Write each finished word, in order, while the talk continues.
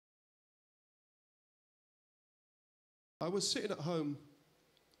I was sitting at home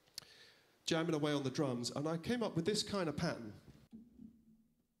jamming away on the drums, and I came up with this kind of pattern.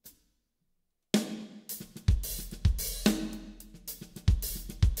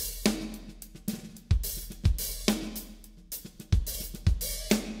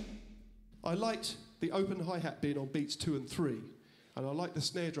 I liked the open hi-hat being on beats 2 and 3, and I liked the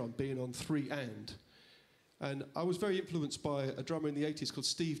snare drum being on 3 and. And I was very influenced by a drummer in the 80s called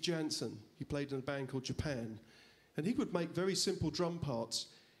Steve Jansen. He played in a band called Japan. And he would make very simple drum parts.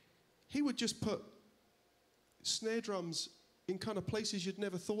 He would just put snare drums in kind of places you'd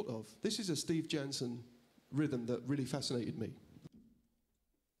never thought of. This is a Steve Jansen rhythm that really fascinated me.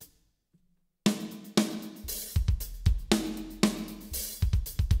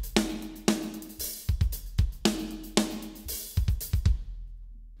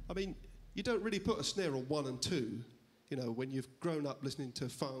 I mean, you don't really put a snare on 1 and 2, you know, when you've grown up listening to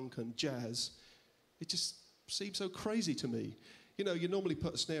funk and jazz. It just seems so crazy to me. You know, you normally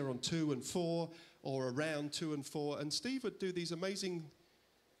put a snare on 2 and 4 or around 2 and 4, and Steve would do these amazing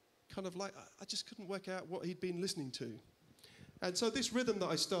kind of like, I just couldn't work out what he'd been listening to. And so this rhythm that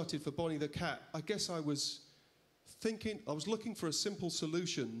I started for Bonnie the Cat, I guess I was looking for a simple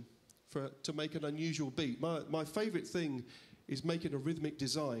solution to make an unusual beat. My favorite thing is making a rhythmic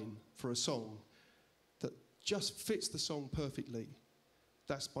design for a song that just fits the song perfectly.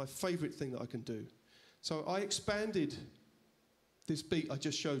 That's my favorite thing that I can do. So I expanded this beat I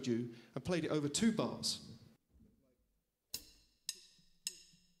just showed you and played it over 2 bars.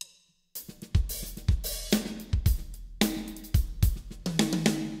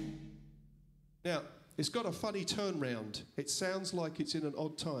 Now, it's got a funny turnaround. It sounds like it's in an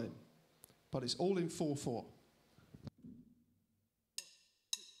odd time, but it's all in 4/4.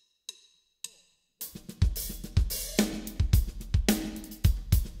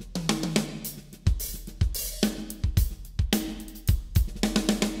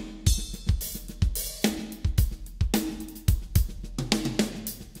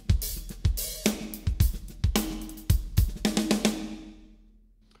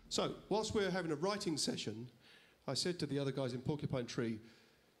 So, whilst we were having a writing session, I said to the other guys in Porcupine Tree,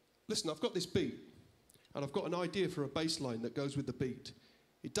 listen, I've got this beat, and I've got an idea for a bass line that goes with the beat.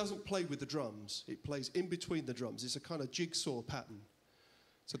 It doesn't play with the drums, it plays in between the drums. It's a kind of jigsaw pattern.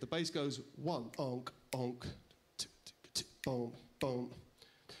 So the bass goes 1, onk, onk, boom, boom,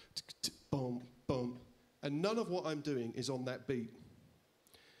 boom, boom, and none of what I'm doing is on that beat.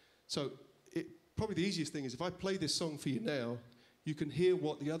 So probably the easiest thing is if I play this song for you now, you can hear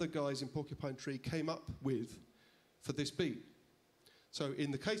what the other guys in Porcupine Tree came up with for this beat. So in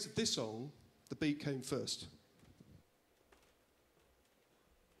the case of this song, the beat came first.